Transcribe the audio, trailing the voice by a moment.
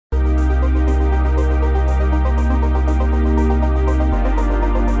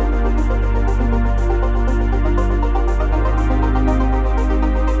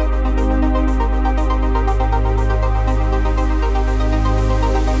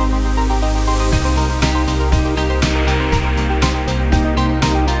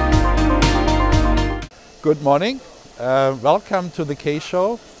Good morning. Welcome to the K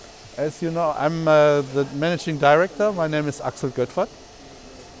Show. As you know, I'm the managing director. My name is GÖTTFERT,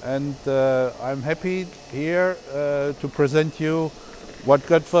 and I'm happy here to present you what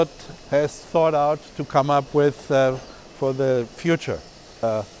GÖTTFERT has thought out to come up with for the future.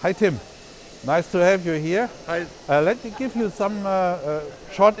 Hi Tim, nice to have you here. Hi. Let me give you some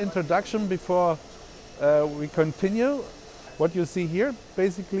short introduction before we continue. What you see here,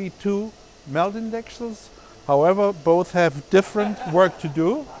 basically two melt indexers. However, both have different work to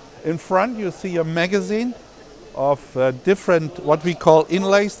do. In front you see a magazine of different, what we call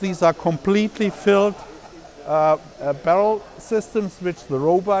inlays. These are completely filled barrel systems which the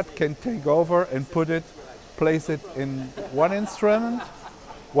robot can take over and place it in one instrument,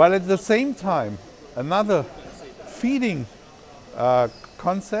 while at the same time another feeding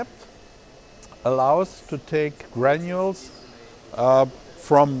concept allows to take granules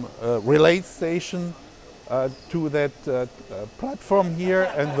from relay station to that platform here,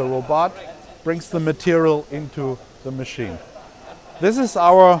 and the robot brings the material into the machine. This is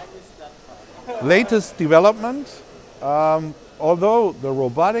our latest development. Although the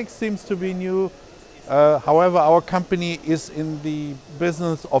robotics seems to be new, however, our company is in the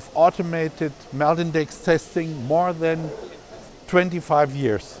business of automated melt index testing more than 25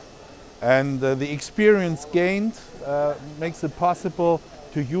 years. And the experience gained makes it possible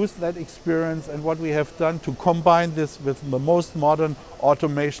to use that experience and what we have done to combine this with the most modern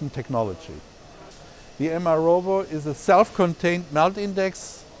automation technology. The MR-Robo is a self-contained melt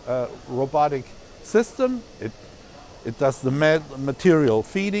index robotic system. It does the material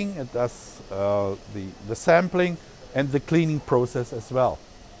feeding, it does the sampling and the cleaning process as well.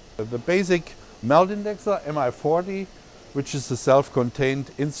 The basic melt indexer, MI40, which is a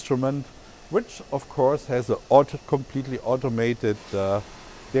self-contained instrument, which of course has a completely automated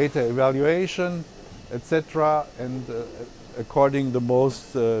data evaluation, etc., and according the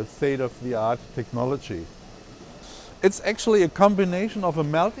most state-of-the-art technology. It's actually a combination of a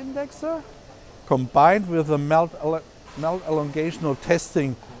melt indexer combined with a melt elongational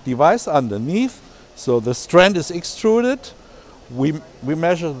testing device underneath. So the strand is extruded. We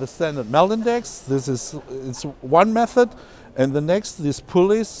measure the standard melt index. It's one method, and the next, these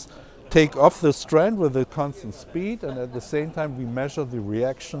pulleys take off the strand with a constant speed, and at the same time we measure the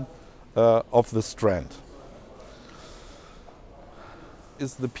reaction of the strand.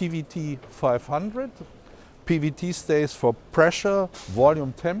 Is the PVT 500. PVT stands for pressure,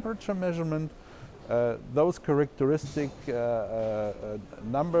 volume, temperature measurement. Those characteristic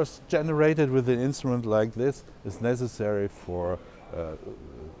numbers generated with an instrument like this is necessary for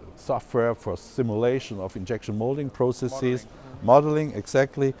software, for simulation of injection molding processes, modeling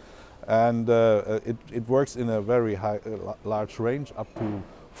exactly. And it works in a very large range, up to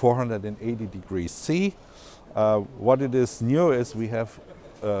 480 degrees C. What it is new is we have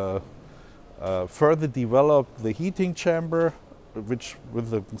further developed the heating chamber, which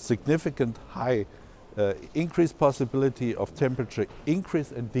with a significant high increased possibility of temperature increase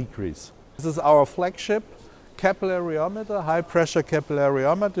and decrease. This is our flagship capillariometer, high pressure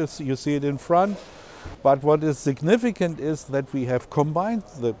capillariometer. You see it in front. But what is significant is that we have combined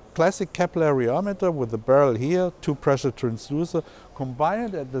the classic capillariometer with the barrel here, two pressure transducer,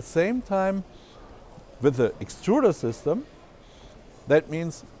 combined at the same time with the extruder system. That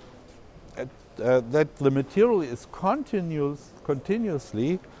means that the material is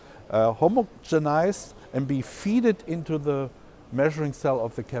continuously homogenized and be fed into the measuring cell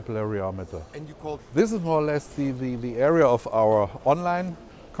of the capillariometer. And this is more or less the area of our online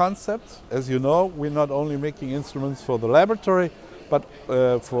concepts. As you know, we're not only making instruments for the laboratory, but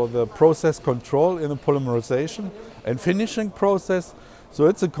for the process control in the polymerization and finishing process. So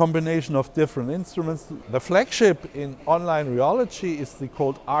it's a combination of different instruments. The flagship in online rheology is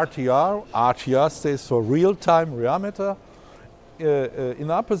called RTR. RTR stands for real-time rheometer. In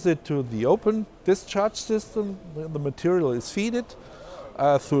opposite to the open discharge system, the material is fed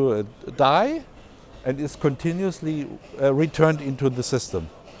through a die and is continuously returned into the system.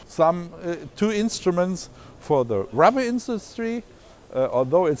 Two instruments for the rubber industry,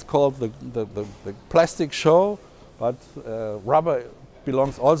 although it's called the plastic show, but rubber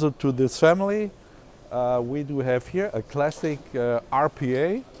belongs also to this family. We do have here a classic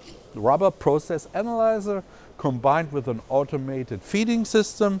RPA, rubber process analyzer, combined with an automated feeding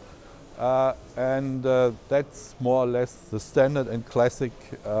system, and that's more or less the standard and classic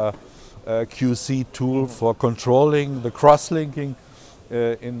QC tool for controlling the cross-linking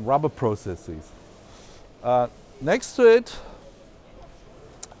in rubber processes. Next to it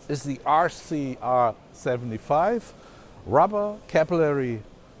is the RCR75 rubber capillary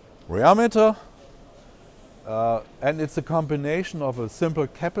rheometer. And it's a combination of a simple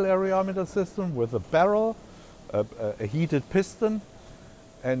capillary iometer system with a barrel, a heated piston,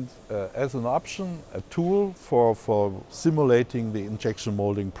 and as an option, a tool for simulating the injection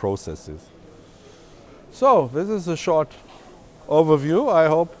molding processes. So this is a short overview. I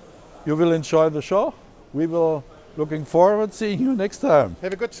hope you will enjoy the show. We will looking forward to seeing you next time.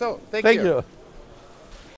 Have a good show. Thank Thank you. you.